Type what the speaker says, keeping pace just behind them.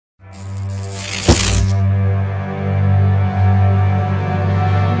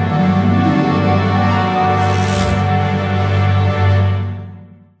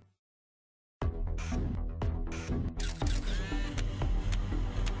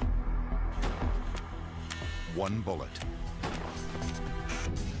One bullet.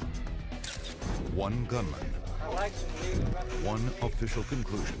 One gunman. One official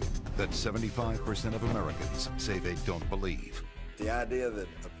conclusion that 75% of Americans say they don't believe. The idea that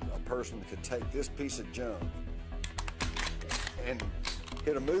a person could take this piece of junk and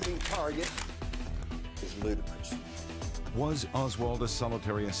hit a moving target is ludicrous. Was Oswald a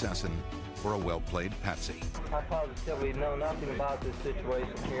solitary assassin or a well-played patsy? I positively know nothing about this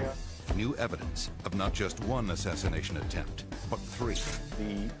situation here. New evidence of not just one assassination attempt, but 3.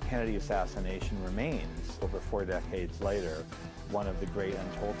 The Kennedy assassination remains, over 4 decades later, one of the great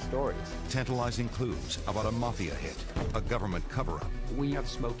untold stories. Tantalizing clues about a mafia hit, a government cover-up. We have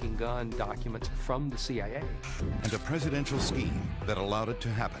smoking gun documents from the CIA. And a presidential scheme that allowed it to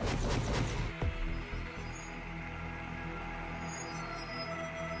happen.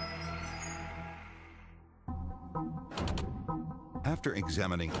 After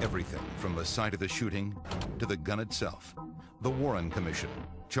examining everything from the site of the shooting to the gun itself, the Warren Commission,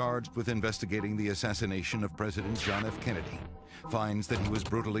 charged with investigating the assassination of President John F. Kennedy, finds that he was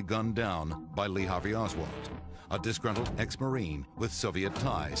brutally gunned down by Lee Harvey Oswald, a disgruntled ex-Marine with Soviet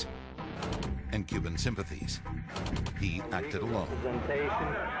ties and Cuban sympathies. He acted alone.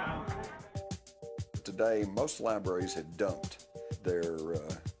 Today, most libraries have dumped their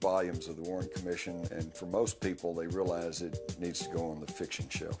volumes of the Warren Commission, and for most people, they realize it needs to go on the fiction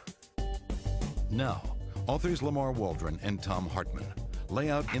shelf. Now, authors Lamar Waldron and Tom Hartman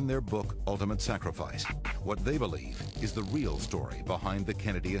lay out in their book, Ultimate Sacrifice, what they believe is the real story behind the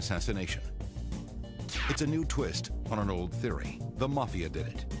Kennedy assassination. It's a new twist on an old theory. The mafia did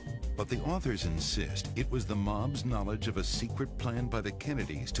it. But the authors insist it was the mob's knowledge of a secret plan by the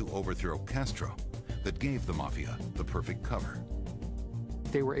Kennedys to overthrow Castro that gave the mafia the perfect cover.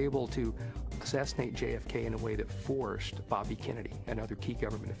 They were able to assassinate JFK in a way that forced Bobby Kennedy and other key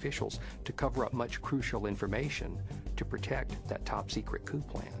government officials to cover up much crucial information to protect that top-secret coup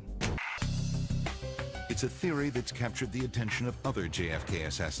plan. It's a theory that's captured the attention of other JFK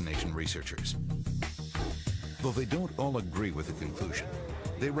assassination researchers. Though they don't all agree with the conclusion,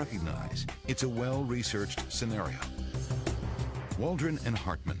 they recognize it's a well-researched scenario. Waldron and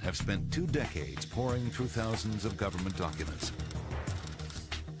Hartman have spent 2 decades poring through thousands of government documents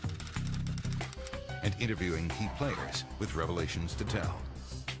and interviewing key players with revelations to tell.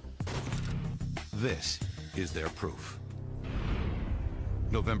 This is their proof.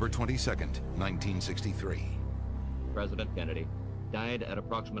 November 22nd, 1963. President Kennedy died at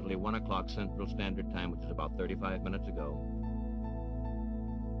approximately 1 o'clock Central Standard Time, which is about 35 minutes ago.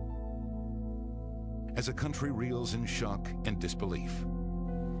 As a country reels in shock and disbelief.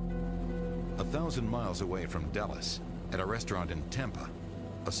 1,000 miles away from Dallas, at a restaurant in Tampa,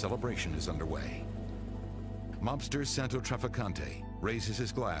 a celebration is underway. Mobster Santo Trafficante raises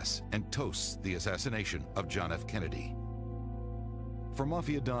his glass and toasts the assassination of John F. Kennedy. For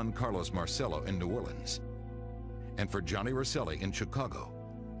Mafia Don Carlos Marcello in New Orleans, and for Johnny Rosselli in Chicago,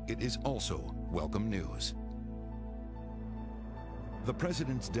 it is also welcome news. The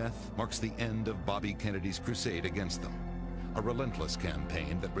president's death marks the end of Bobby Kennedy's crusade against them, a relentless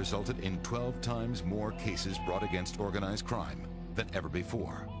campaign that resulted in 12 times more cases brought against organized crime than ever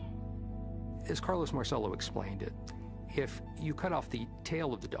before. As Carlos Marcello explained it, if you cut off the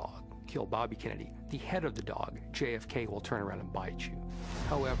tail of the dog, kill Bobby Kennedy, the head of the dog, JFK, will turn around and bite you.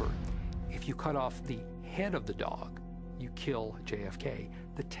 However, if you cut off the head of the dog, you kill JFK,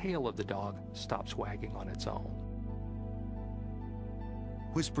 the tail of the dog stops wagging on its own.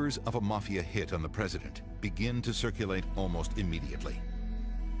 Whispers of a mafia hit on the president begin to circulate almost immediately.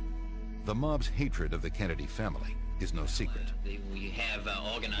 The mob's hatred of the Kennedy family is no secret. We have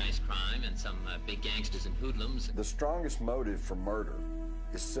organized crime and some big gangsters and hoodlums. The strongest motive for murder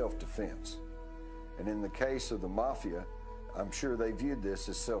is self-defense. And in the case of the mafia, I'm sure they viewed this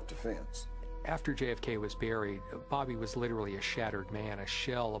as self-defense. After JFK was buried, Bobby was literally a shattered man, a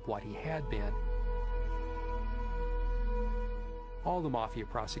shell of what he had been. All the mafia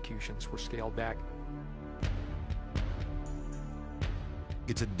prosecutions were scaled back.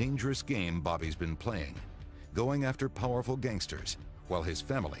 It's a dangerous game Bobby's been playing, going after powerful gangsters, while his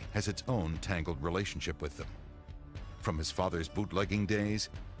family has its own tangled relationship with them. From his father's bootlegging days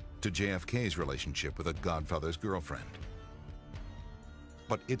to JFK's relationship with a godfather's girlfriend.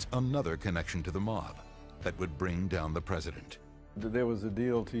 But it's another connection to the mob that would bring down the president. There was a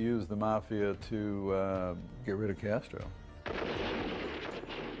deal to use the mafia to get rid of Castro.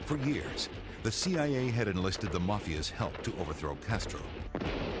 For years, the CIA had enlisted the mafia's help to overthrow Castro.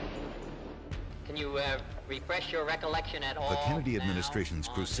 Can you refresh your recollection at all? The Kennedy administration's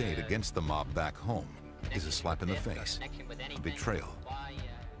crusade against the mob back home is a slap in the face, a betrayal.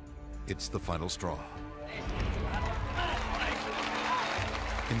 It's the final straw.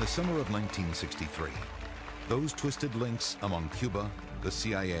 In the summer of 1963, those twisted links among Cuba, the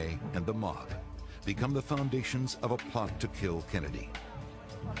CIA, and the mob become the foundations of a plot to kill Kennedy.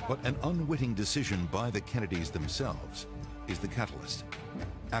 But an unwitting decision by the Kennedys themselves is the catalyst.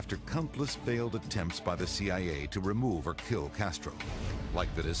 After countless failed attempts by the CIA to remove or kill Castro,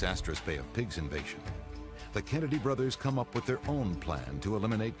 like the disastrous Bay of Pigs invasion, the Kennedy brothers come up with their own plan to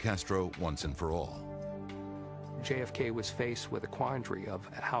eliminate Castro once and for all. JFK was faced with a quandary of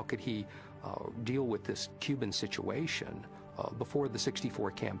how could he deal with this Cuban situation before the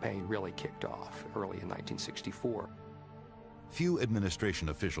 '64 campaign really kicked off, early in 1964. Few administration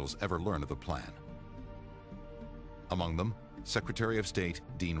officials ever learn of the plan. Among them, Secretary of State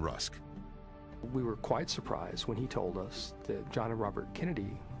Dean Rusk. We were quite surprised when he told us that John and Robert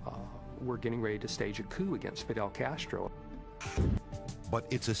Kennedy were getting ready to stage a coup against Fidel Castro. But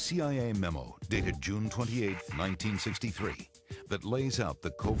it's a CIA memo dated June 28, 1963, that lays out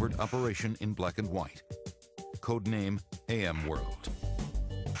the covert operation in black and white. Code name AM World.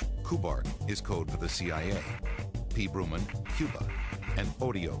 Kubark is code for the CIA, P. Bruman, Cuba, and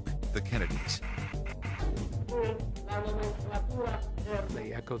Odioke, the Kennedys.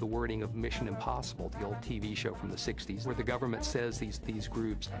 They echo the wording of Mission Impossible, the old TV show from the '60s, where the government says these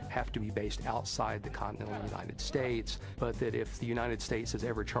groups have to be based outside the continental United States, but that if the United States is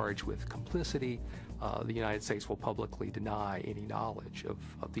ever charged with complicity, the United States will publicly deny any knowledge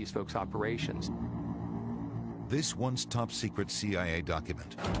of these folks' operations. This once top-secret CIA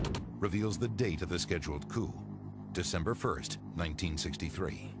document reveals the date of the scheduled coup, December 1st,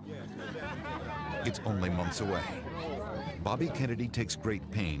 1963. It's only months away. Bobby Kennedy takes great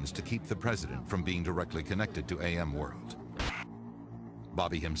pains to keep the president from being directly connected to AM World.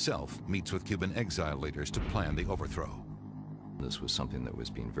 Bobby himself meets with Cuban exile leaders to plan the overthrow. This was something that was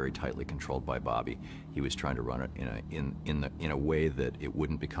being very tightly controlled by Bobby. He was trying to run it in a way that it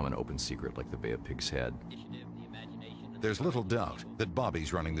wouldn't become an open secret like the Bay of Pigs had. There's little doubt that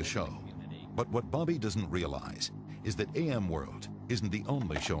Bobby's running the show. But what Bobby doesn't realize is that AM World isn't the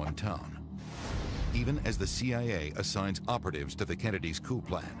only show in town. Even as the CIA assigns operatives to the Kennedys' coup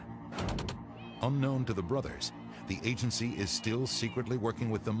plan. Unknown to the brothers, the agency is still secretly working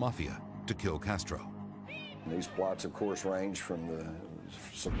with the mafia to kill Castro. These plots, of course, range from the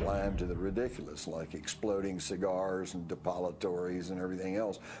sublime to the ridiculous, like exploding cigars and depilatories and everything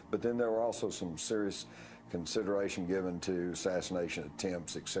else. But then there were also some serious consideration given to assassination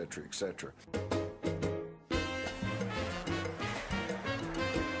attempts, etc., etc.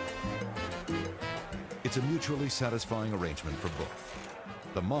 It's a mutually satisfying arrangement for both.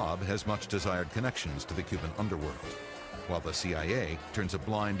 The mob has much desired connections to the Cuban underworld, while the CIA turns a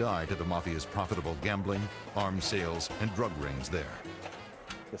blind eye to the mafia's profitable gambling, arms sales, and drug rings there.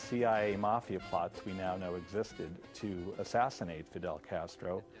 The CIA mafia plots we now know existed to assassinate Fidel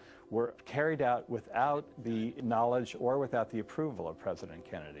Castro were carried out without the knowledge or without the approval of President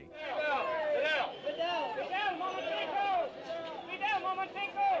Kennedy.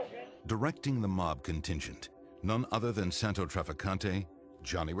 Directing the mob contingent, none other than Santo Trafficante,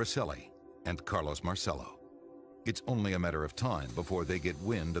 Johnny Rosselli, and Carlos Marcello. It's only a matter of time before they get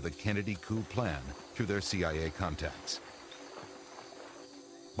wind of the Kennedy coup plan through their CIA contacts.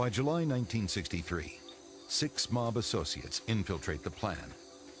 By July 1963, 6 mob associates infiltrate the plan.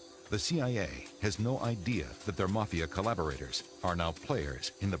 The CIA has no idea that their mafia collaborators are now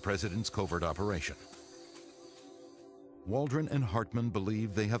players in the president's covert operation. Waldron and Hartman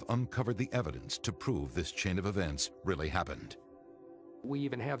believe they have uncovered the evidence to prove this chain of events really happened. We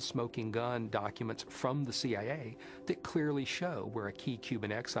even have smoking gun documents from the CIA that clearly show where a key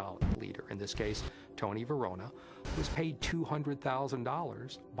Cuban exile leader, in this case Tony Verona, was paid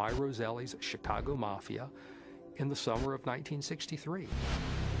 $200,000 by Rosselli's Chicago Mafia in the summer of 1963.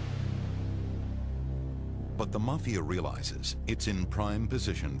 But the Mafia realizes it's in prime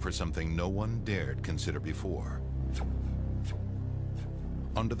position for something no one dared consider before.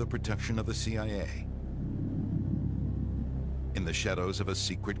 Under the protection of the CIA, in the shadows of a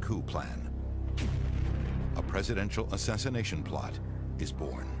secret coup plan, a presidential assassination plot is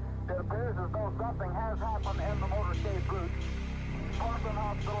born. It appears as though something has happened in the motorcade route. Parkland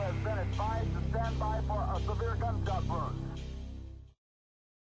Hospital has been advised to stand by for a severe gunshot wound.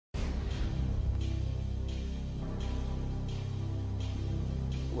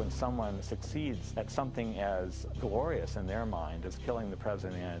 When someone succeeds at something as glorious in their mind as killing the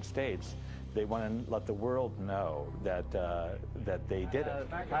President of the United States, they want to let the world know that they did it.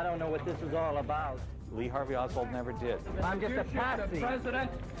 I don't know what this is all about. Lee Harvey Oswald never did. I'm just a patsy.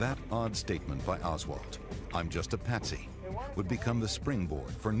 That odd statement by Oswald, "I'm just a patsy," would become the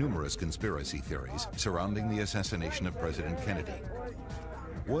springboard for numerous conspiracy theories surrounding the assassination of President Kennedy.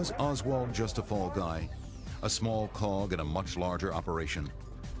 Was Oswald just a fall guy? A small cog in a much larger operation?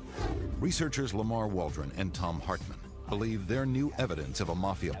 Researchers Lamar Waldron and Tom Hartman believe their new evidence of a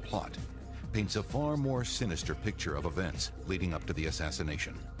mafia plot paints a far more sinister picture of events leading up to the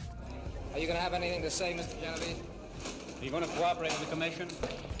assassination. Are you going to have anything to say, Mr. Genevieve? Are you going to cooperate with the commission?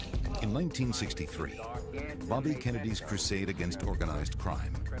 In 1963, Bobby Kennedy's crusade against organized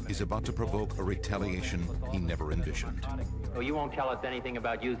crime is about to provoke a retaliation he never envisioned. Oh, you won't tell us anything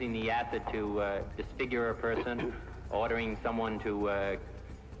about using the acid to disfigure a person, ordering someone to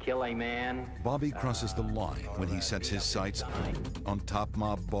kill a man? Bobby crosses the line when he sets his sights on top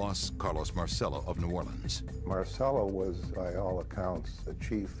mob boss Carlos Marcello of New Orleans. Marcello was, by all accounts, the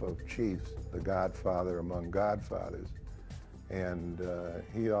chief of chiefs, the godfather among godfathers. And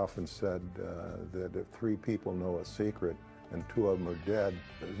he often said that if 3 people know a secret and 2 of them are dead,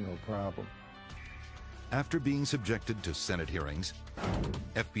 there's no problem. After being subjected to Senate hearings,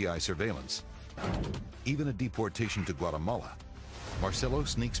 FBI surveillance, even a deportation to Guatemala, Marcello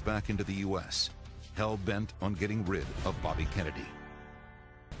sneaks back into the U.S., hell-bent on getting rid of Bobby Kennedy.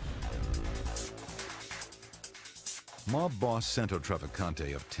 Mob boss Santo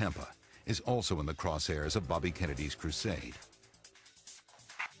Traficante of Tampa is also in the crosshairs of Bobby Kennedy's crusade.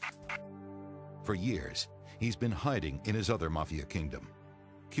 For years, he's been hiding in his other mafia kingdom,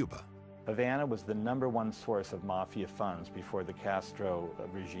 Cuba. Havana was the #1 source of mafia funds before the Castro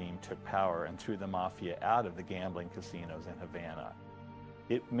regime took power and threw the mafia out of the gambling casinos in Havana.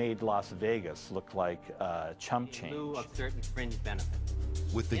 It made Las Vegas look like chump change. In lieu of certain fringe benefits.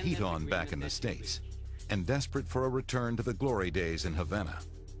 With the heat on back in the States, and desperate for a return to the glory days in Havana,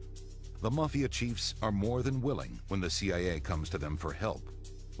 the mafia chiefs are more than willing when the CIA comes to them for help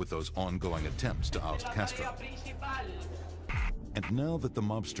with those ongoing attempts to oust Castro. And now that the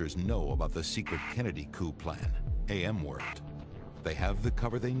mobsters know about the secret Kennedy coup plan, AM World, they have the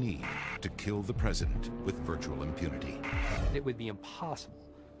cover they need to kill the president with virtual impunity. It would be impossible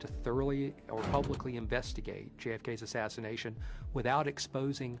to thoroughly or publicly investigate JFK's assassination without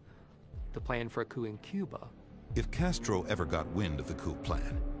exposing the plan for a coup in Cuba. If Castro ever got wind of the coup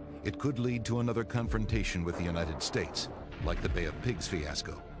plan, it could lead to another confrontation with the United States, like the Bay of Pigs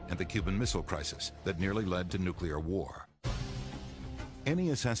fiasco and the Cuban Missile Crisis that nearly led to nuclear war.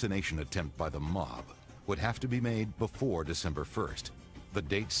 Any assassination attempt by the mob would have to be made before December 1st, the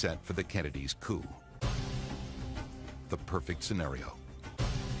date set for the Kennedys' coup. The perfect scenario.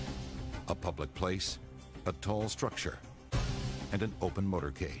 A public place, a tall structure, and an open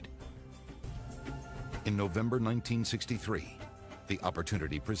motorcade. In November 1963, the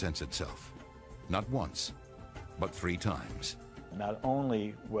opportunity presents itself. Not once, but 3 times. Not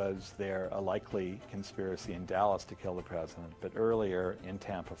only was there a likely conspiracy in Dallas to kill the president, but earlier in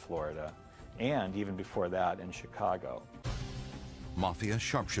Tampa, Florida, and even before that in Chicago. Mafia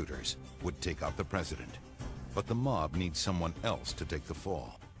sharpshooters would take out the president, but the mob needs someone else to take the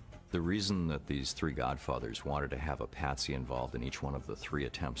fall. The reason that these 3 godfathers wanted to have a patsy involved in each one of the 3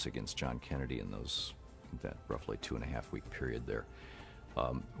 attempts against John Kennedy in that roughly 2.5-week period there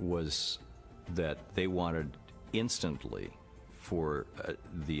was that they wanted instantly for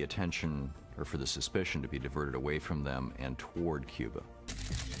the attention or for the suspicion to be diverted away from them and toward Cuba.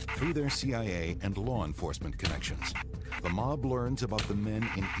 Through their CIA and law enforcement connections, the mob learns about the men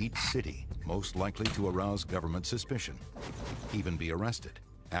in each city most likely to arouse government suspicion, even be arrested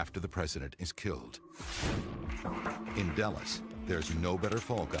after the president is killed. In Dallas, there's no better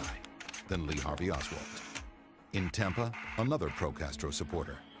fall guy than Lee Harvey Oswald. In Tampa, another pro-Castro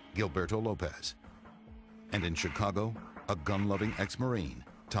supporter, Gilberto Lopez. And in Chicago, a gun-loving ex-Marine,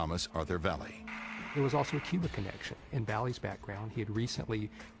 Thomas Arthur Valley. There was also a Cuba connection. In Valley's background, he had recently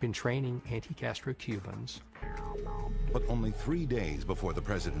been training anti-Castro Cubans. But only 3 days before the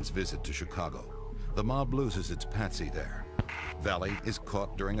president's visit to Chicago, the mob loses its patsy there. Valley is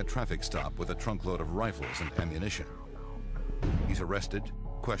caught during a traffic stop with a trunkload of rifles and ammunition. He's arrested,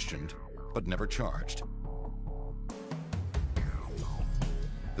 questioned, but never charged.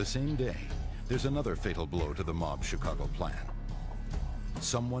 The same day, there's another fatal blow to the mob's Chicago plan.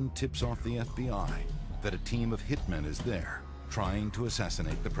 Someone tips off the FBI that a team of hitmen is there trying to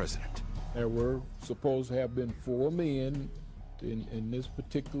assassinate the president. There were supposed to have been 4 men in this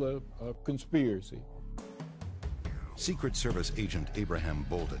particular conspiracy. Secret Service agent Abraham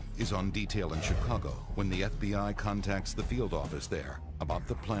Bolden is on detail in Chicago when the FBI contacts the field office there about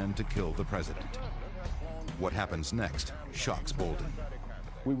the plan to kill the president. What happens next shocks Bolden.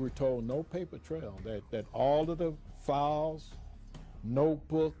 We were told no paper trail, that all of the files,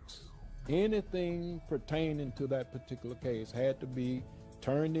 notebooks, anything pertaining to that particular case had to be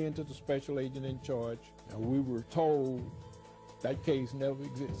turned in to the special agent in charge. And we were told That case never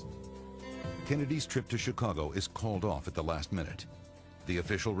existed. Kennedy's trip to Chicago is called off at the last minute. The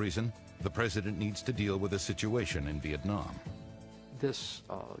official reason? The president needs to deal with a situation in Vietnam. This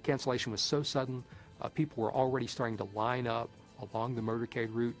cancellation was so sudden, people were already starting to line up along the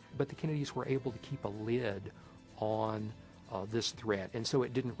motorcade route, but the Kennedys were able to keep a lid on this threat, and so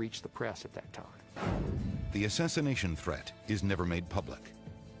it didn't reach the press at that time. The assassination threat is never made public.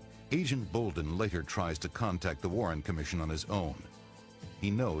 Agent Bolden later tries to contact the Warren Commission on his own.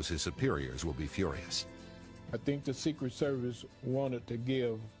 He knows his superiors will be furious. I think the Secret Service wanted to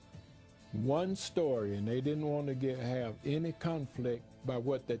give one story, and they didn't want to have any conflict by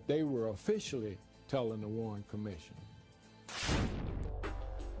what that they were officially telling the Warren Commission.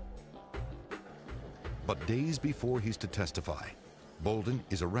 But days before he's to testify, Bolden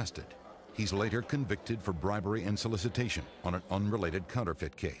is arrested. He's later convicted for bribery and solicitation on an unrelated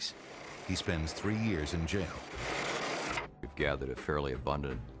counterfeit case. He spends 3 years in jail. We've gathered a fairly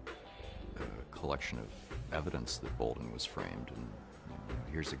abundant collection of evidence that Bolden was framed, and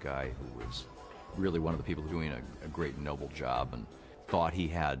here's a guy who was really one of the people doing a great and noble job and thought he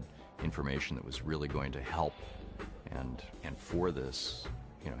had information that was really going to help, and for this,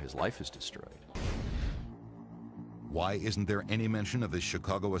 his life is destroyed. Why isn't there any mention of the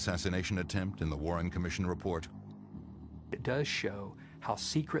Chicago assassination attempt in the Warren Commission report? It does show how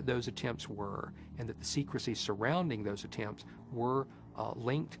secret those attempts were, and that the secrecy surrounding those attempts were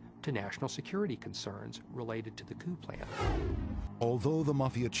linked to national security concerns related to the coup plan. Although the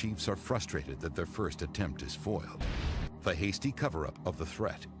mafia chiefs are frustrated that their first attempt is foiled, the hasty cover-up of the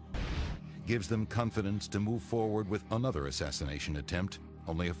threat gives them confidence to move forward with another assassination attempt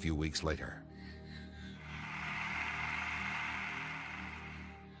only a few weeks later.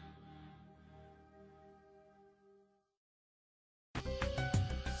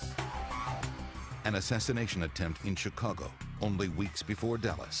 An assassination attempt in Chicago, only weeks before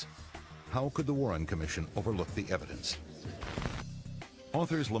Dallas. How could the Warren Commission overlook the evidence?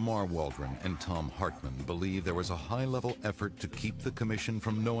 Authors Lamar Waldron and Tom Hartman believe there was a high-level effort to keep the commission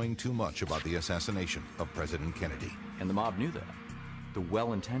from knowing too much about the assassination of President Kennedy. And the mob knew that. The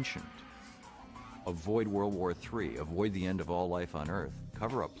well-intentioned, avoid World War III, avoid the end of all life on Earth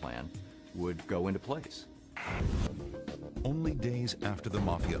cover-up plan would go into place. Only days after the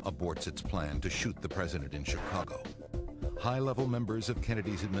mafia aborts its plan to shoot the president in Chicago, high-level members of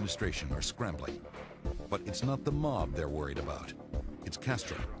Kennedy's administration are scrambling. But it's not the mob they're worried about. It's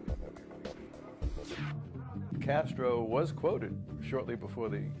Castro. Castro was quoted shortly before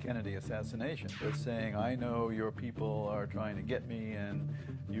the Kennedy assassination as saying, "I know your people are trying to get me, and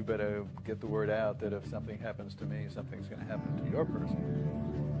you better get the word out that if something happens to me, something's going to happen to your person."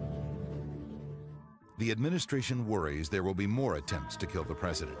 The administration worries there will be more attempts to kill the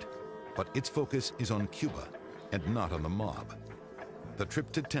president, but its focus is on Cuba and not on the mob. The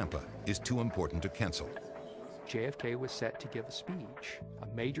trip to Tampa is too important to cancel. JFK was set to give a speech, a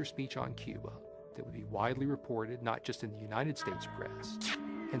major speech on Cuba, that would be widely reported, not just in the United States press.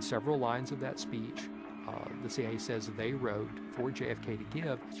 And several lines of that speech, the CIA says they wrote for JFK to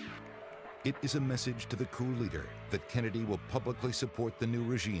give. It is a message to the coup leader that Kennedy will publicly support the new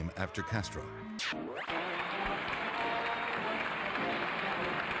regime after Castro.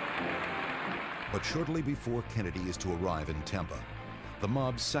 But shortly before Kennedy is to arrive in Tampa, the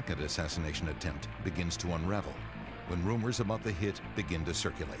mob's second assassination attempt begins to unravel when rumors about the hit begin to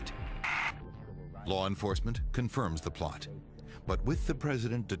circulate. Law enforcement confirms the plot, but with the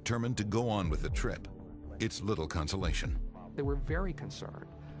president determined to go on with the trip, it's little consolation. They were very concerned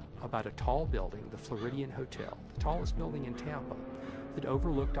about a tall building, the Floridian Hotel, the tallest building in Tampa, that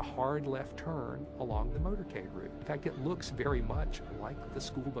overlooked a hard left turn along the motorcade route. In fact, it looks very much like the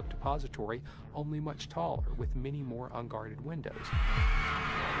school book depository, only much taller, with many more unguarded windows.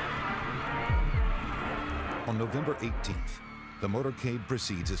 On November 18th, the motorcade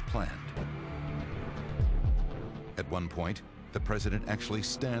proceeds as planned. At one point, the president actually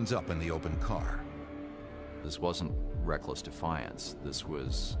stands up in the open car. This wasn't reckless defiance. This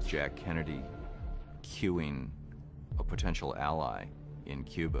was Jack Kennedy cueing a potential ally in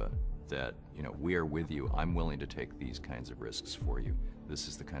Cuba that, we are with you. I'm willing to take these kinds of risks for you. This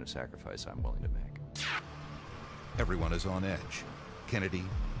is the kind of sacrifice I'm willing to make. Everyone is on edge. Kennedy,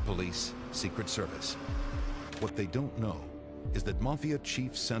 police, Secret Service. What they don't know is that Mafia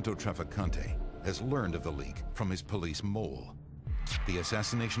Chief Santo Trafficante has learned of the leak from his police mole. The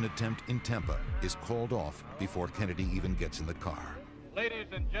assassination attempt in Tampa is called off before Kennedy even gets in the car. Ladies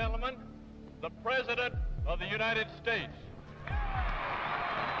and gentlemen, the President of the United States.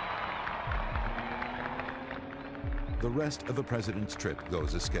 The rest of the president's trip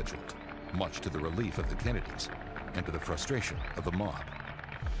goes as scheduled, much to the relief of the Kennedys. and to the frustration of the mob.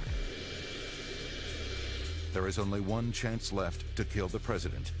 There is only one chance left to kill the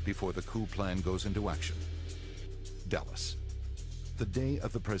president before the coup plan goes into action. Dallas. The day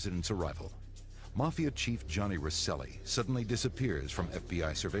of the president's arrival, Mafia chief Johnny Rosselli suddenly disappears from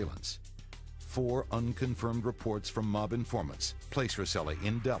FBI surveillance. 4 unconfirmed reports from mob informants place Rosselli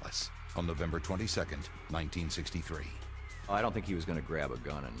in Dallas on November 22nd, 1963. I don't think he was going to grab a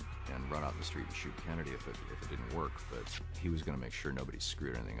gun and run out the street and shoot Kennedy if it didn't work, but he was going to make sure nobody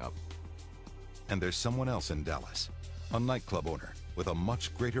screwed anything up. And there's someone else in Dallas, a nightclub owner with a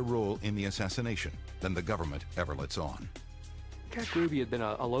much greater role in the assassination than the government ever lets on. Jack Ruby had been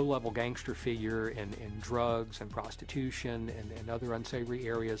a low-level gangster figure in drugs and prostitution and other unsavory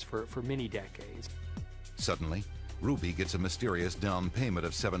areas for many decades. Suddenly, Ruby gets a mysterious down payment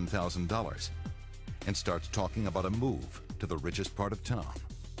of $7,000 and starts talking about a move to the richest part of town.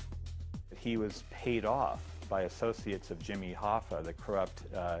 He was paid off by associates of Jimmy Hoffa, the corrupt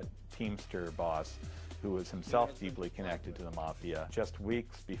Teamster boss, who was himself deeply connected to the Mafia, just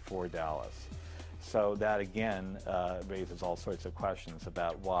weeks before Dallas. So that again raises all sorts of questions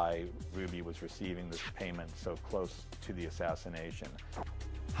about why Ruby was receiving this payment so close to the assassination.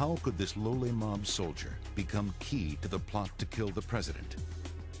 How could this lowly mob soldier become key to the plot to kill the president?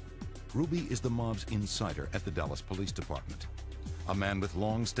 Ruby is the mob's insider at the Dallas Police Department, a man with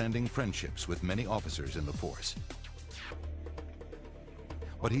long-standing friendships with many officers in the force.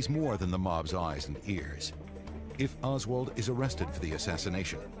 But he's more than the mob's eyes and ears. If Oswald is arrested for the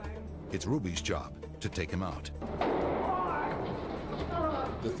assassination, it's Ruby's job to take him out.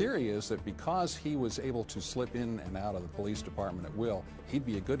 The theory is that because he was able to slip in and out of the police department at will, he'd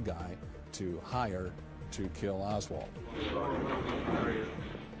be a good guy to hire to kill Oswald.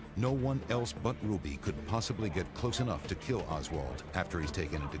 No one else but Ruby could possibly get close enough to kill Oswald after he's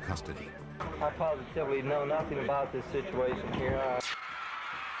taken into custody. I positively know nothing about this situation here.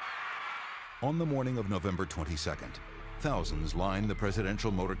 On the morning of November 22nd, thousands line the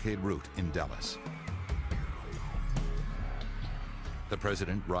presidential motorcade route in Dallas. The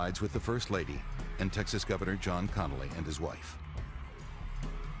president rides with the First Lady and Texas Governor John Connally and his wife.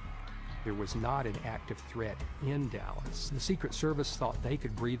 There was not an active threat in Dallas. The Secret Service thought they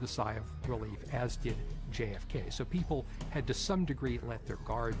could breathe a sigh of relief, as did JFK. So people had to some degree let their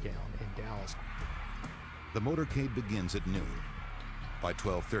guard down in Dallas. The motorcade begins at noon. By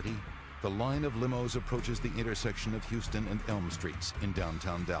 12:30, the line of limos approaches the intersection of Houston and Elm Streets in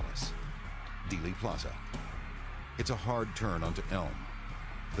downtown Dallas, Dealey Plaza. It's a hard turn onto Elm.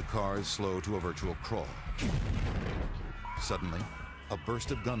 The cars slow to a virtual crawl. Suddenly, a burst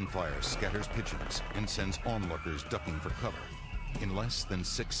of gunfire scatters pigeons and sends onlookers ducking for cover. In less than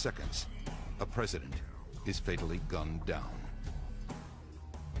 6 seconds, a president is fatally gunned down.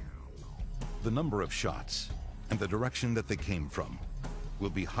 The number of shots and the direction that they came from will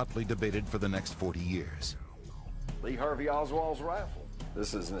be hotly debated for the next 40 years. Lee Harvey Oswald's rifle.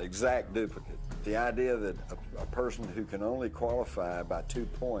 This is an exact duplicate. The idea that a person who can only qualify by 2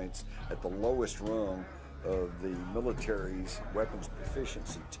 points at the lowest rung of the military's weapons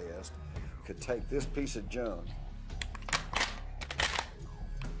proficiency test could take this piece of junk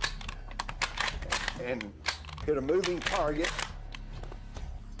and hit a moving target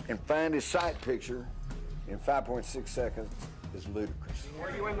and find his sight picture in 5.6 seconds is ludicrous. Were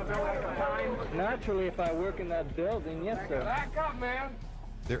you in the building at the time? Naturally, if I work in that building, yes, sir. Back up, man!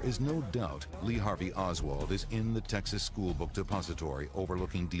 There is no doubt Lee Harvey Oswald is in the Texas School Book Depository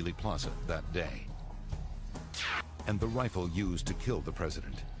overlooking Dealey Plaza that day. And the rifle used to kill the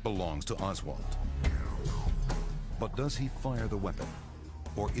president belongs to Oswald. But does he fire the weapon?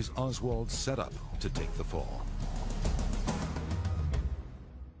 Or is Oswald set up to take the fall?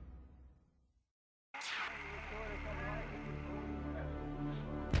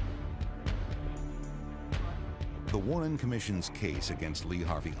 The Warren Commission's case against Lee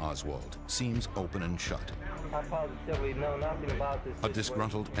Harvey Oswald seems open and shut. I positively know nothing about this situation. A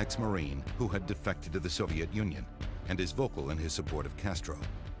disgruntled ex-Marine who had defected to the Soviet Union and is vocal in his support of Castro.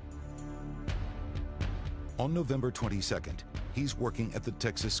 On November 22nd, he's working at the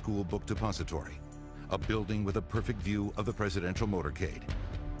Texas School Book Depository, a building with a perfect view of the presidential motorcade.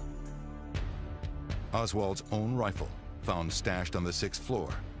 Oswald's own rifle, found stashed on the 6th floor,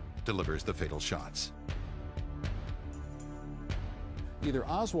 delivers the fatal shots. Either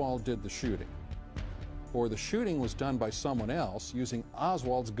Oswald did the shooting, or the shooting was done by someone else using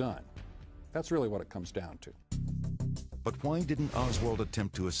Oswald's gun. That's really what it comes down to. But why didn't Oswald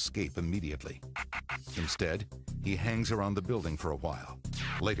attempt to escape immediately? Instead, he hangs around the building for a while,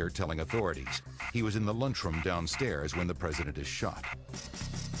 later telling authorities he was in the lunchroom downstairs when the president is shot.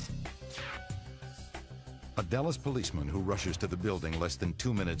 A Dallas policeman who rushes to the building less than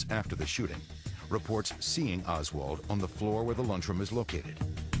 2 minutes after the shooting reports seeing Oswald on the floor where the lunchroom is located.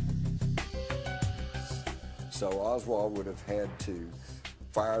 So Oswald would have had to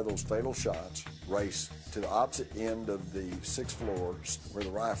fire those fatal shots, race to the opposite end of the 6th floor where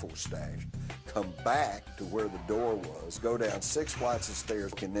the rifle was stashed, come back to where the door was, go down 6 flights of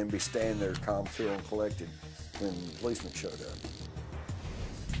stairs, and then be standing there calm, cool, and collected when the policeman showed up.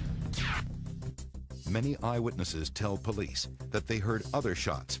 Many eyewitnesses tell police that they heard other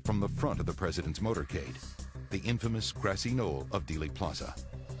shots from the front of the president's motorcade, the infamous grassy knoll of Dealey Plaza.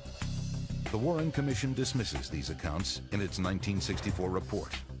 The Warren Commission dismisses these accounts in its 1964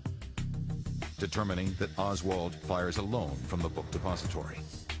 report, determining that Oswald fires alone from the book depository.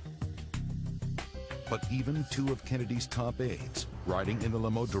 But even 2 of Kennedy's top aides, riding in the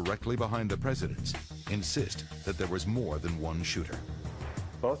limo directly behind the president's, insist that there was more than one shooter.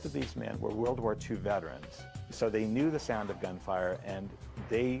 Both of these men were World War II veterans, so they knew the sound of gunfire, and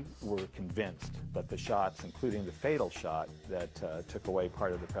they were convinced that the shots, including the fatal shot that took away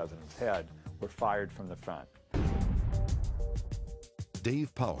part of the president's head, were fired from the front.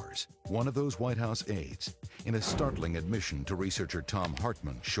 Dave Powers, one of those White House aides, in a startling admission to researcher Tom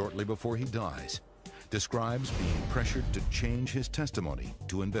Hartman shortly before he dies, describes being pressured to change his testimony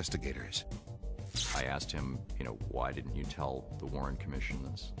to investigators. I asked him, why didn't you tell the Warren Commission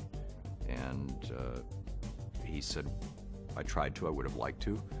this? And he said, I tried to, I would have liked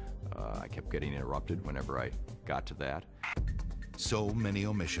to. I kept getting interrupted whenever I got to that. So many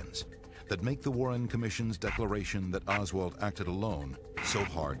omissions that make the Warren Commission's declaration that Oswald acted alone so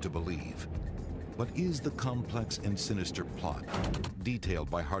hard to believe. But is the complex and sinister plot, detailed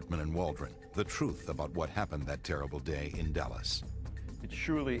by Hartman and Waldron, the truth about what happened that terrible day in Dallas? It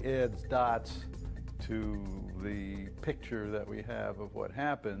surely adds dots to the picture that we have of what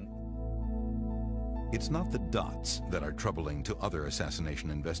happened. It's not the dots that are troubling to other assassination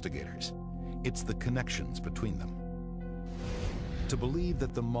investigators. It's the connections between them. To believe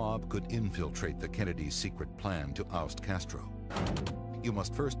that the mob could infiltrate the Kennedys' secret plan to oust Castro, you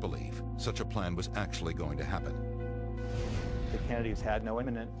must first believe such a plan was actually going to happen. The Kennedys had no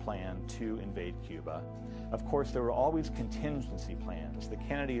imminent plan to invade Cuba. Of course, there were always contingency plans. The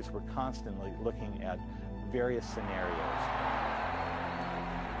Kennedys were constantly looking at various scenarios.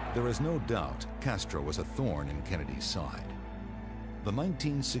 There is no doubt Castro was a thorn in Kennedy's side. The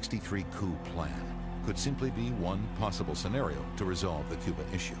 1963 coup plan could simply be one possible scenario to resolve the Cuba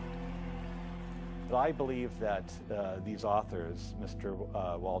issue. But I believe that these authors, Mr.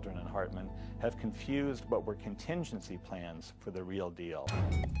 Waldron and Hartman, have confused what were contingency plans for the real deal.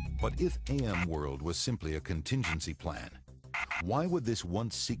 But if AM World was simply a contingency plan, why would this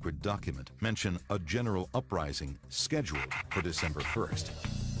once secret document mention a general uprising scheduled for December 1st?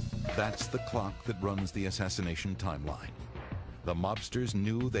 That's the clock that runs the assassination timeline. The mobsters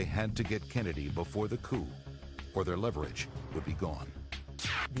knew they had to get Kennedy before the coup, or their leverage would be gone.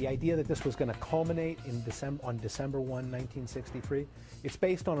 The idea that this was going to culminate in on December 1, 1963, it's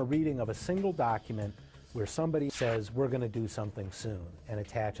based on a reading of a single document where somebody says, we're going to do something soon, and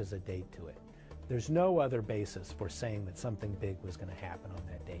attaches a date to it. There's no other basis for saying that something big was going to happen on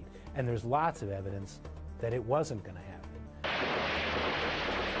that date. And there's lots of evidence that it wasn't going to happen.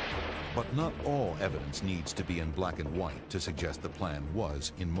 But not all evidence needs to be in black and white to suggest the plan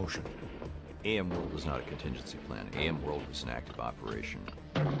was in motion. AM World was not a contingency plan. AM World was an active operation.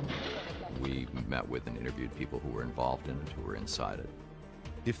 We met with and interviewed people who were involved in it, who were inside it.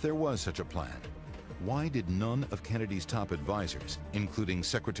 If there was such a plan, why did none of Kennedy's top advisors, including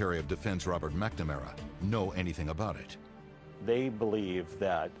Secretary of Defense Robert McNamara, know anything about it? They believe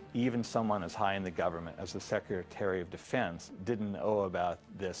that even someone as high in the government as the Secretary of Defense didn't know about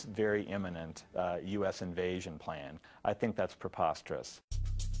this very imminent U.S. invasion plan. I think that's preposterous.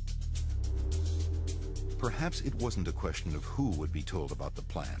 Perhaps it wasn't a question of who would be told about the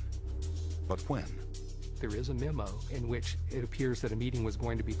plan, but when. There is a memo in which it appears that a meeting was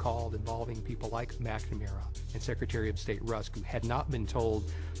going to be called involving people like McNamara and Secretary of State Rusk, who had not been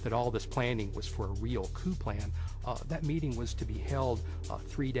told that all this planning was for a real coup plan. That meeting was to be held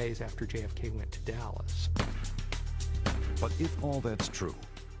 3 days after JFK went to Dallas. But if all that's true,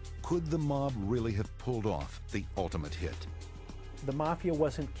 could the mob really have pulled off the ultimate hit? The mafia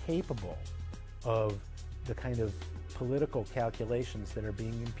wasn't capable of the kind of political calculations that are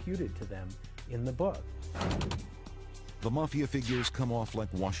being imputed to them in the book. The mafia figures come off like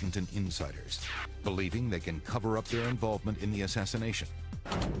Washington insiders, believing they can cover up their involvement in the assassination,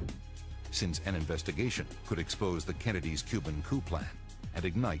 since an investigation could expose the Kennedys' Cuban coup plan and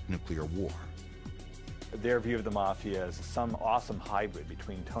ignite nuclear war. Their view of the mafia is some awesome hybrid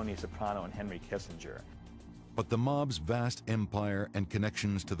between Tony Soprano and Henry Kissinger. But the mob's vast empire and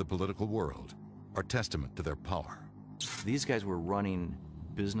connections to the political world are testament to their power. These guys were running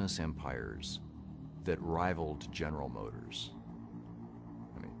business empires that rivaled General Motors.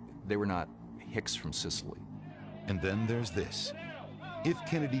 I mean, they were not Hicks from Sicily. And then there's this. If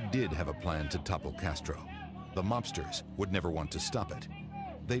Kennedy did have a plan to topple Castro, the mobsters would never want to stop it.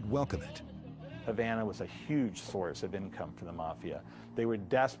 They'd welcome it. Havana was a huge source of income for the mafia. They were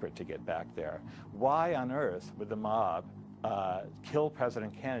desperate to get back there. Why on earth would the mob kill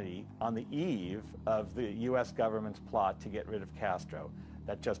President Kennedy on the eve of the U.S. government's plot to get rid of Castro?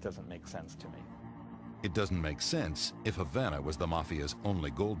 That just doesn't make sense to me. It doesn't make sense if Havana was the mafia's only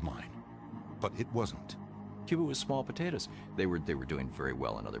gold mine. But it wasn't. Cuba was small potatoes. They were doing very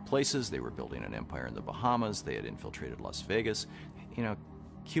well in other places. They were building an empire in the Bahamas. They had infiltrated Las Vegas. You know,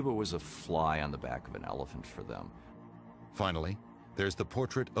 Cuba was a fly on the back of an elephant for them. Finally, there's the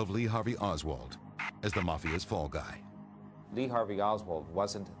portrait of Lee Harvey Oswald as the mafia's fall guy. Lee Harvey Oswald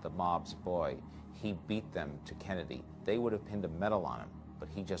wasn't the mob's boy. He beat them to Kennedy. They would have pinned a medal on him, but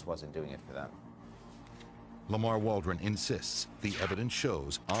he just wasn't doing it for them. Lamar Waldron insists the evidence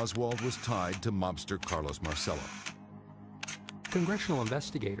shows Oswald was tied to mobster Carlos Marcello. Congressional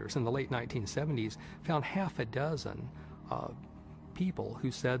investigators in the late 1970s found half a dozen people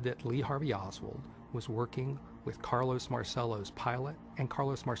who said that Lee Harvey Oswald was working with Carlos Marcello's pilot and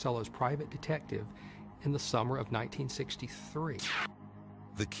Carlos Marcello's private detective in the summer of 1963.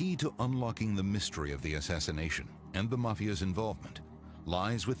 The key to unlocking the mystery of the assassination and the mafia's involvement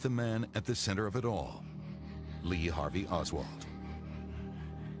lies with the man at the center of it all, Lee Harvey Oswald.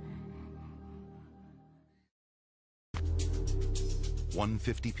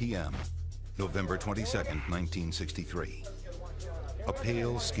 "1:50 p.m., November 22nd, 1963. A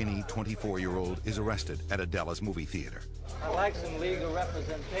pale, skinny 24-year-old is arrested at a Dallas movie theater. I'd like some legal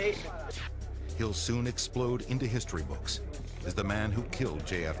representation. He'll soon explode into history books as the man who killed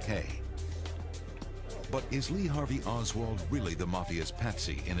JFK. But is Lee Harvey Oswald really the mafia's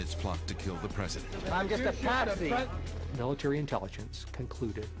patsy in its plot to kill the president? I'm just a patsy. Military intelligence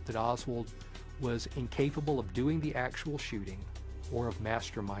concluded that Oswald was incapable of doing the actual shooting or of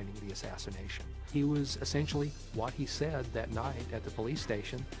masterminding the assassination. He was essentially what he said that night at the police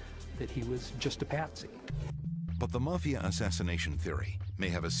station, that he was just a patsy. But the mafia assassination theory may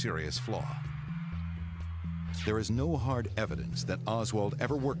have a serious flaw. There is no hard evidence that Oswald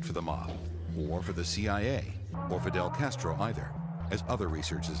ever worked for the mob, or for the CIA, or Fidel Castro either, as other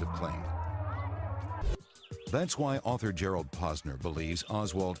researchers have claimed. That's why author Gerald Posner believes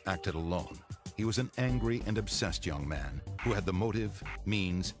Oswald acted alone. He was an angry and obsessed young man who had the motive,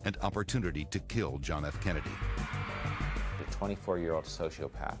 means, and opportunity to kill John F. Kennedy. The 24-year-old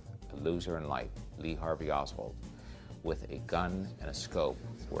sociopath, a loser in life, Lee Harvey Oswald, with a gun and a scope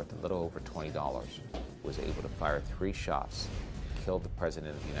worth a little over $20, was able to fire 3 shots, killed the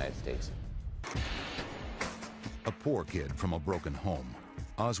President of the United States. A poor kid from a broken home,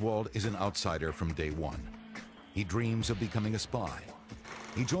 Oswald is an outsider from day one. He dreams of becoming a spy.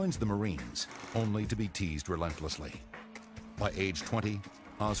 He joins the Marines, only to be teased relentlessly. By age 20,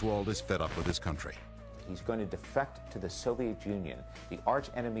 Oswald is fed up with his country. He's going to defect to the Soviet Union, the arch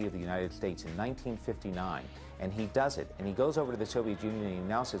enemy of the United States, in 1959. And he does it. And he goes over to the Soviet Union and he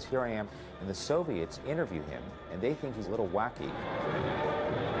announces, "Here I am." And the Soviets interview him, and they think he's a little wacky.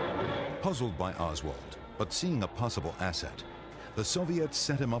 Puzzled by Oswald, but seeing a possible asset, the Soviets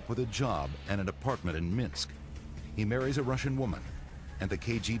set him up with a job and an apartment in Minsk. He marries a Russian woman, and the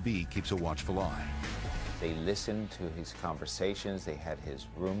KGB keeps a watchful eye. They listened to his conversations. They had his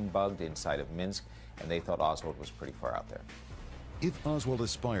room bugged inside of Minsk, and they thought Oswald was pretty far out there. If Oswald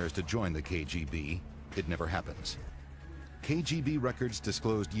aspires to join the KGB, it never happens. KGB records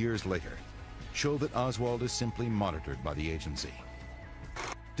disclosed years later show that Oswald is simply monitored by the agency.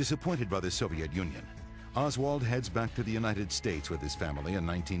 Disappointed by the Soviet Union, Oswald heads back to the United States with his family in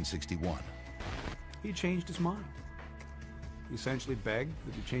 1961. He changed his mind. He essentially begged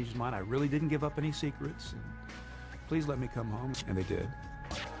that he change his mind. I really didn't give up any secrets, and please let me come home. And they did.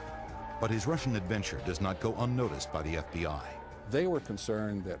 But his Russian adventure does not go unnoticed by the FBI. They were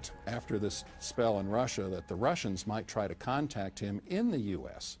concerned that after this spell in Russia that the Russians might try to contact him in the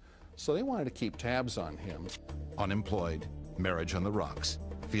U.S., so they wanted to keep tabs on him. Unemployed, marriage on the rocks,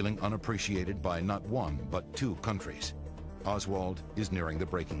 feeling unappreciated by not one but 2 countries, Oswald is nearing the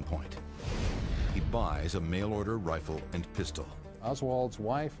breaking point. He buys a mail-order rifle and pistol. Oswald's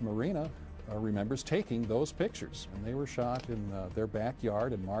wife, Marina, remembers taking those pictures, and they were shot in their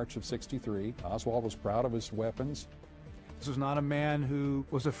backyard in March of '63. Oswald was proud of his weapons. This was not a man who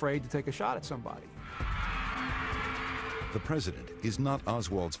was afraid to take a shot at somebody. The president is not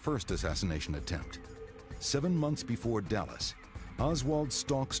Oswald's first assassination attempt. 7 months before Dallas, Oswald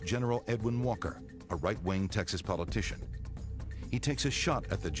stalks General Edwin Walker, a right-wing Texas politician. He takes a shot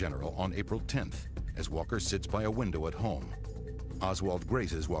at the general on April 10th as Walker sits by a window at home. Oswald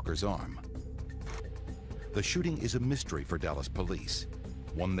grazes Walker's arm. The shooting is a mystery for Dallas police,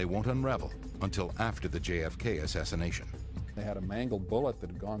 one they won't unravel until after the JFK assassination. They had a mangled bullet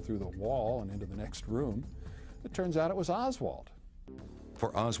that had gone through the wall and into the next room. It turns out it was Oswald.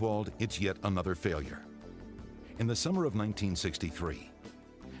 For Oswald, it's yet another failure. In the summer of 1963,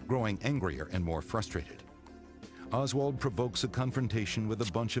 growing angrier and more frustrated, Oswald provokes a confrontation with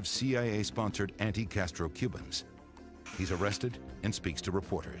a bunch of CIA-sponsored anti-Castro Cubans. He's arrested and speaks to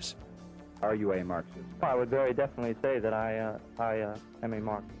reporters. Are you a Marxist? I would very definitely say that I am a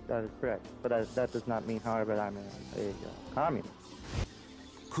Marxist. That is correct. But that does not mean, however, that I'm a communist.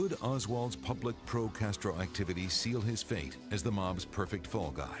 Could Oswald's public pro-Castro activity seal his fate as the mob's perfect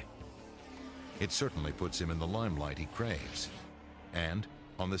fall guy? It certainly puts him in the limelight he craves, and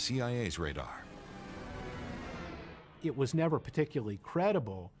on the CIA's radar. It was never particularly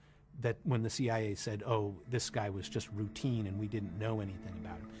credible that when the CIA said, oh, this guy was just routine and we didn't know anything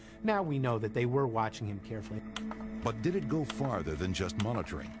about him. Now we know that they were watching him carefully. But did it go farther than just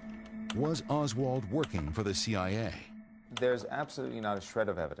monitoring? Was Oswald working for the CIA? There's absolutely not a shred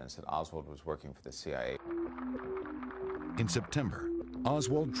of evidence that Oswald was working for the CIA. In September,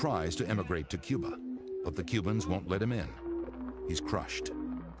 Oswald tries to emigrate to Cuba, but the Cubans won't let him in. He's crushed.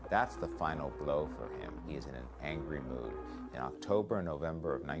 That's the final blow for him. He is in an angry mood. In October and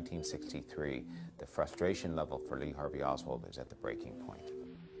November of 1963, the frustration level for Lee Harvey Oswald is at the breaking point.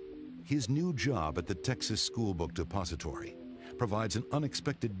 His new job at the Texas School Book Depository provides an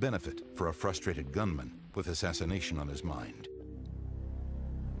unexpected benefit for a frustrated gunman with assassination on his mind.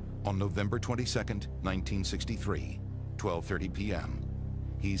 On November 22nd, 1963, 12:30 p.m.,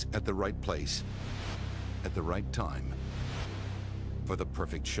 he's at the right place, at the right time, for the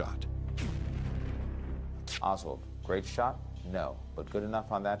perfect shot. Oswald, great shot? No. But good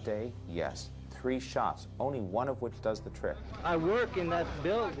enough on that day? Yes. 3 shots, only one of which does the trick. I work in that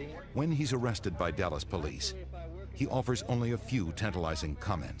building. When he's arrested by Dallas police, he offers only a few tantalizing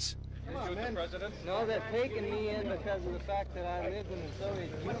comments. No, they're taking me in because of the fact that I lived in the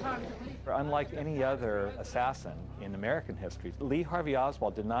Soviet Union. Unlike any other assassin in American history, Lee Harvey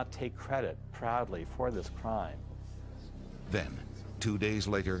Oswald did not take credit proudly for this crime. Then, 2 days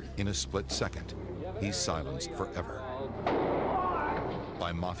later, in a split second, he's silenced forever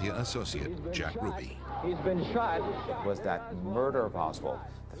by Mafia associate Jack Ruby. He's been shot. It was that murder of Oswald,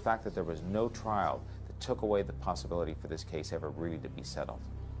 the fact that there was no trial, that took away the possibility for this case ever really to be settled.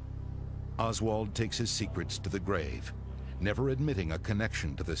 Oswald takes his secrets to the grave, never admitting a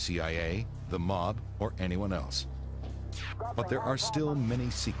connection to the CIA, the mob, or anyone else. But there are still many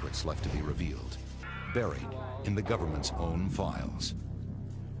secrets left to be revealed, buried in the government's own files.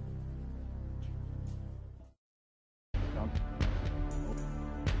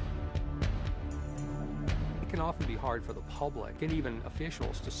 It can often be hard for the public and even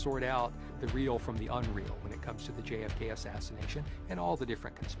officials to sort out the real from the unreal when it comes to the JFK assassination and all the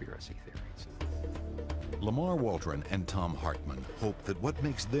different conspiracy theories. Lamar Waldron and Tom Hartman hope that what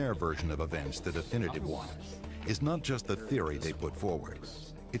makes their version of events the definitive one is not just the theory they put forward,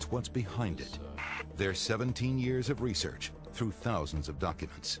 it's what's behind it. Their 17 years of research through thousands of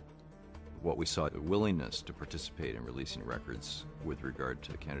documents. What we saw, a willingness to participate in releasing records with regard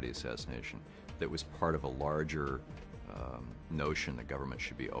to the Kennedy assassination that was part of a larger notion that government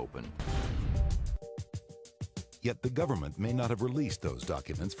should be open. Yet the government may not have released those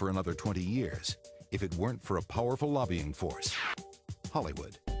documents for another 20 years if it weren't for a powerful lobbying force,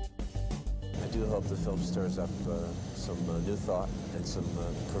 Hollywood. I do hope the film stirs up some new thought and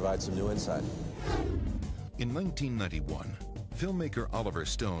provides some new insight. In 1991, filmmaker Oliver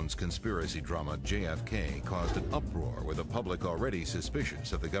Stone's conspiracy drama JFK caused an uproar with a public already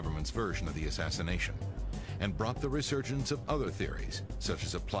suspicious of the government's version of the assassination, and brought the resurgence of other theories, such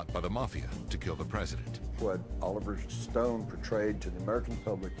as a plot by the Mafia to kill the president. What Oliver Stone portrayed to the American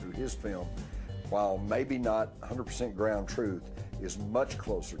public through his film, while maybe not 100% ground truth, is much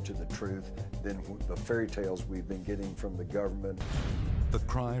closer to the truth than the fairy tales we've been getting from the government. The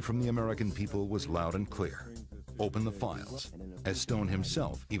cry from the American people was loud and clear. Open the files, as Stone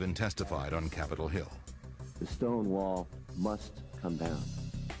himself even testified on Capitol Hill. The stone wall must come down.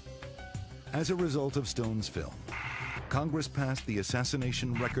 As a result of Stone's film, Congress passed the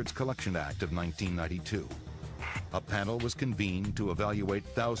Assassination Records Collection Act of 1992. A panel was convened to evaluate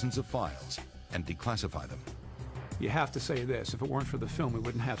thousands of files and declassify them. You have to say this, if it weren't for the film, we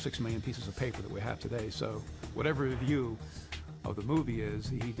wouldn't have 6 million pieces of paper that we have today. So whatever the view of the movie is,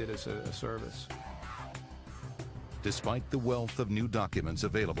 he did us a service. despite the wealth of new documents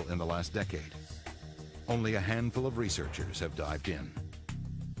available in the last decade. Only a handful of researchers have dived in.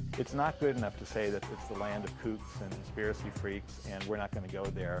 It's not good enough to say that it's the land of kooks and conspiracy freaks and we're not going to go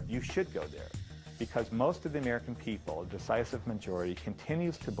there. You should go there, because most of the American people, a decisive majority,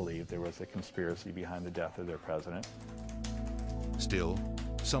 continues to believe there was a conspiracy behind the death of their president. Still,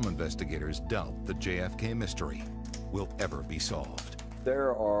 some investigators doubt the JFK mystery will ever be solved.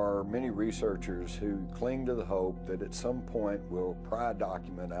 There are many researchers who cling to the hope that at some point we'll pry a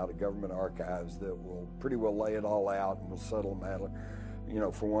document out of government archives that will pretty well lay it all out and will settle the matter, you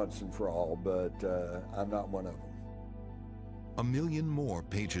know, for once and for all, but I'm not one of them. 1 million more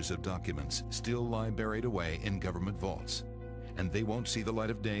pages of documents still lie buried away in government vaults, and they won't see the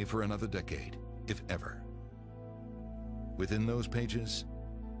light of day for another decade, if ever. Within those pages,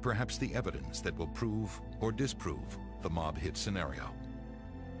 perhaps the evidence that will prove or disprove the mob hit scenario.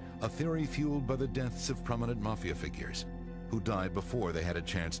 A theory fueled by the deaths of prominent mafia figures who died before they had a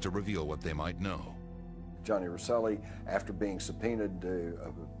chance to reveal what they might know. Johnny Rosselli, after being subpoenaed to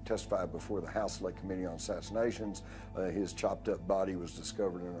testify before the House Select Committee on Assassinations, his chopped up body was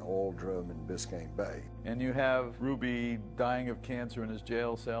discovered in an oil drum in Biscayne Bay. And you have Ruby dying of cancer in his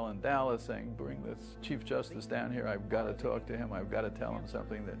jail cell in Dallas saying, bring the Chief Justice down here, I've got to talk to him, I've got to tell him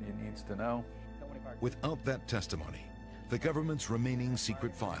something that he needs to know. Without that testimony, the government's remaining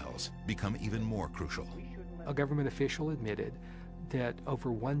secret files become even more crucial. A government official admitted that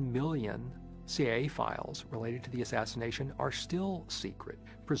over 1 million CIA files related to the assassination are still secret,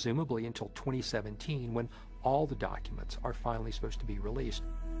 presumably until 2017, when all the documents are finally supposed to be released.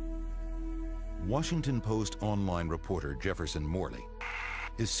 Washington Post online reporter Jefferson Morley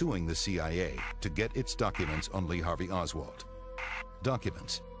is suing the CIA to get its documents on Lee Harvey Oswald.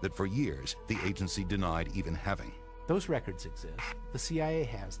 Documents that for years the agency denied even having. Those records exist, the CIA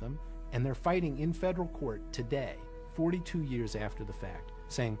has them, and they're fighting in federal court today, 42 years after the fact,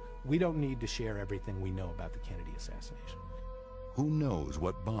 saying we don't need to share everything we know about the Kennedy assassination. Who knows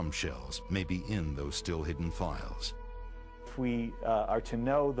what bombshells may be in those still hidden files? If we are to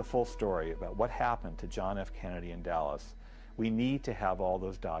know the full story about what happened to John F. Kennedy in Dallas, we need to have all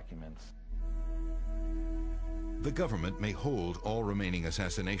those documents. The government may hold all remaining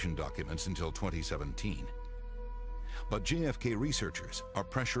assassination documents until 2017. But JFK researchers are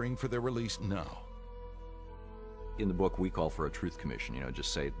pressuring for their release now. In the book, we call for a truth commission,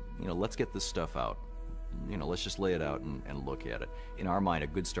 just say, let's get this stuff out. Let's just lay it out and look at it. In our mind, a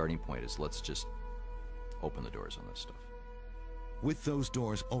good starting point is let's just open the doors on this stuff. With those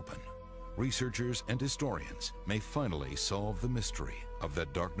doors open, researchers and historians may finally solve the mystery of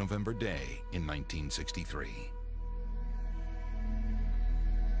that dark November day in 1963.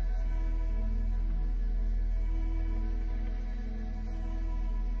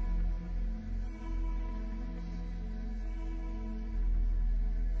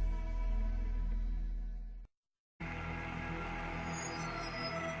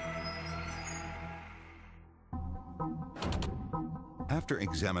 After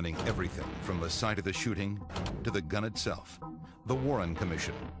examining everything from the site of the shooting to the gun itself, the Warren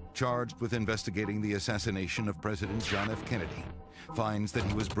Commission, charged with investigating the assassination of President John F. Kennedy, finds that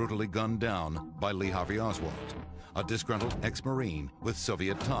he was brutally gunned down by Lee Harvey Oswald, a disgruntled ex-Marine with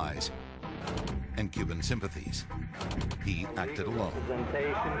Soviet ties and Cuban sympathies. He acted alone.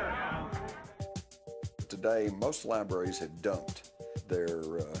 Today, most libraries have dumped their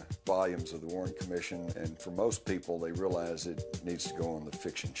volumes of the Warren Commission, and for most people, they realize it needs to go on the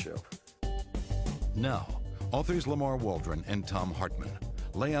fiction shelf. Now, authors Lamar Waldron and Tom Hartman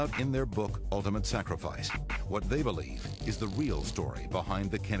lay out in their book, Ultimate Sacrifice, what they believe is the real story behind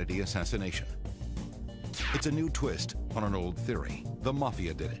the Kennedy assassination. It's a new twist on an old theory. The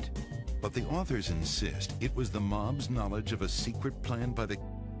mafia did it. But the authors insist it was the mob's knowledge of a secret plan by the...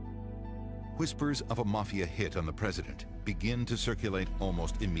 Whispers of a mafia hit on the president begin to circulate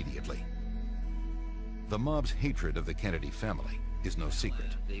almost immediately. The mob's hatred of the Kennedy family is no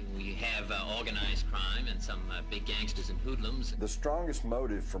secret. We have organized crime and some big gangsters and hoodlums. The strongest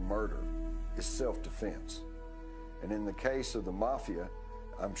motive for murder is self-defense. And in the case of the mafia,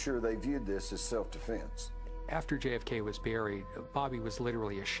 I'm sure they viewed this as self-defense. After JFK was buried, Bobby was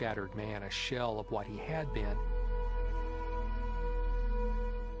literally a shattered man, a shell of what he had been.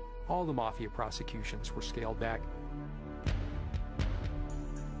 All the mafia prosecutions were scaled back.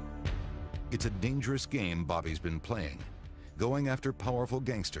 It's a dangerous game Bobby's been playing, going after powerful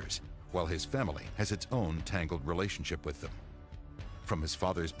gangsters, while his family has its own tangled relationship with them. From his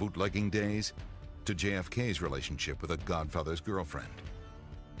father's bootlegging days to JFK's relationship with a godfather's girlfriend.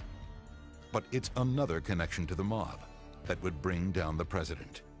 But it's another connection to the mob that would bring down the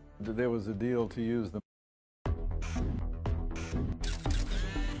president. There was a deal to use the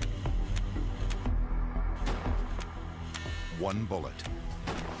One bullet.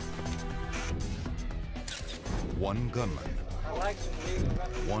 One gunman.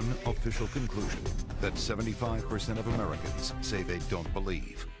 One official conclusion that 75% of Americans say they don't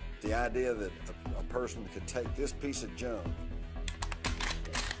believe. The idea that a person could take this piece of junk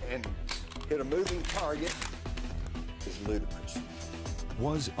and hit a moving target is ludicrous.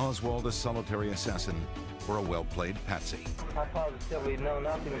 Was Oswald a solitary assassin or a well-played patsy? I positively know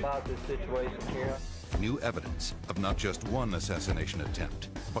nothing about this situation here. New evidence of not just one assassination attempt,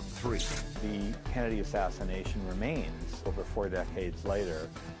 but 3. The Kennedy assassination remains, over 4 decades later,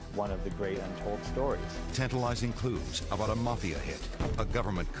 one of the great untold stories. Tantalizing clues about a mafia hit, a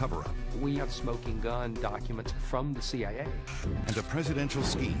government cover-up. We have smoking gun documents from the CIA. And a presidential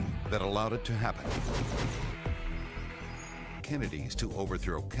scheme that allowed it to happen. Kennedy's to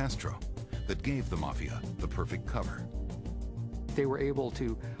overthrow Castro that gave the mafia the perfect cover. They were able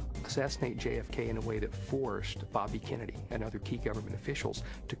to assassinate JFK in a way that forced Bobby Kennedy and other key government officials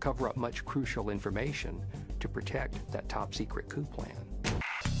to cover up much crucial information to protect that top-secret coup plan.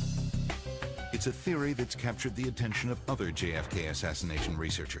 It's a theory that's captured the attention of other JFK assassination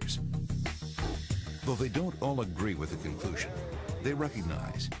researchers. Though they don't all agree with the conclusion, they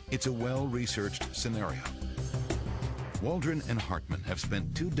recognize it's a well-researched scenario. Waldron and Hartman have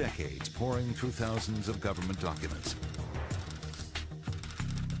spent 2 decades poring through thousands of government documents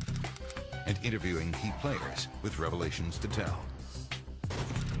and interviewing key players with revelations to tell.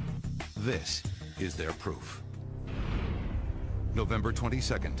 This is their proof. November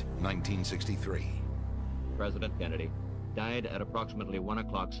 22nd, 1963. President Kennedy died at approximately 1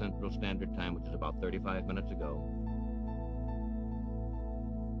 o'clock Central Standard Time, which is about 35 minutes ago.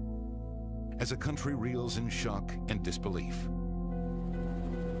 As a country reels in shock and disbelief.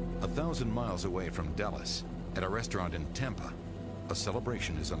 1,000 miles away from Dallas, at a restaurant in Tampa, a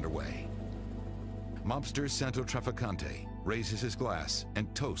celebration is underway. Mobster Santo Trafficante raises his glass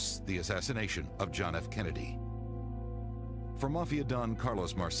and toasts the assassination of John F. Kennedy. For Mafia Don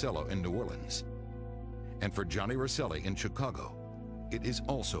Carlos Marcello in New Orleans, and for Johnny Rosselli in Chicago, it is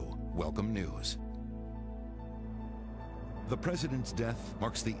also welcome news. The president's death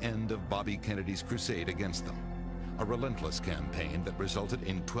marks the end of Bobby Kennedy's crusade against them, a relentless campaign that resulted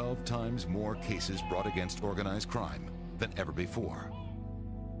in 12 times more cases brought against organized crime than ever before.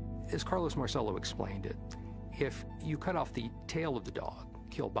 As Carlos Marcello explained it, if you cut off the tail of the dog,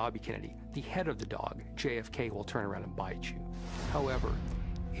 kill Bobby Kennedy, the head of the dog, JFK, will turn around and bite you. However,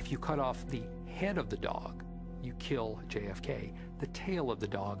 if you cut off the head of the dog, you kill JFK, the tail of the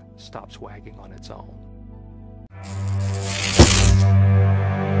dog stops wagging on its own.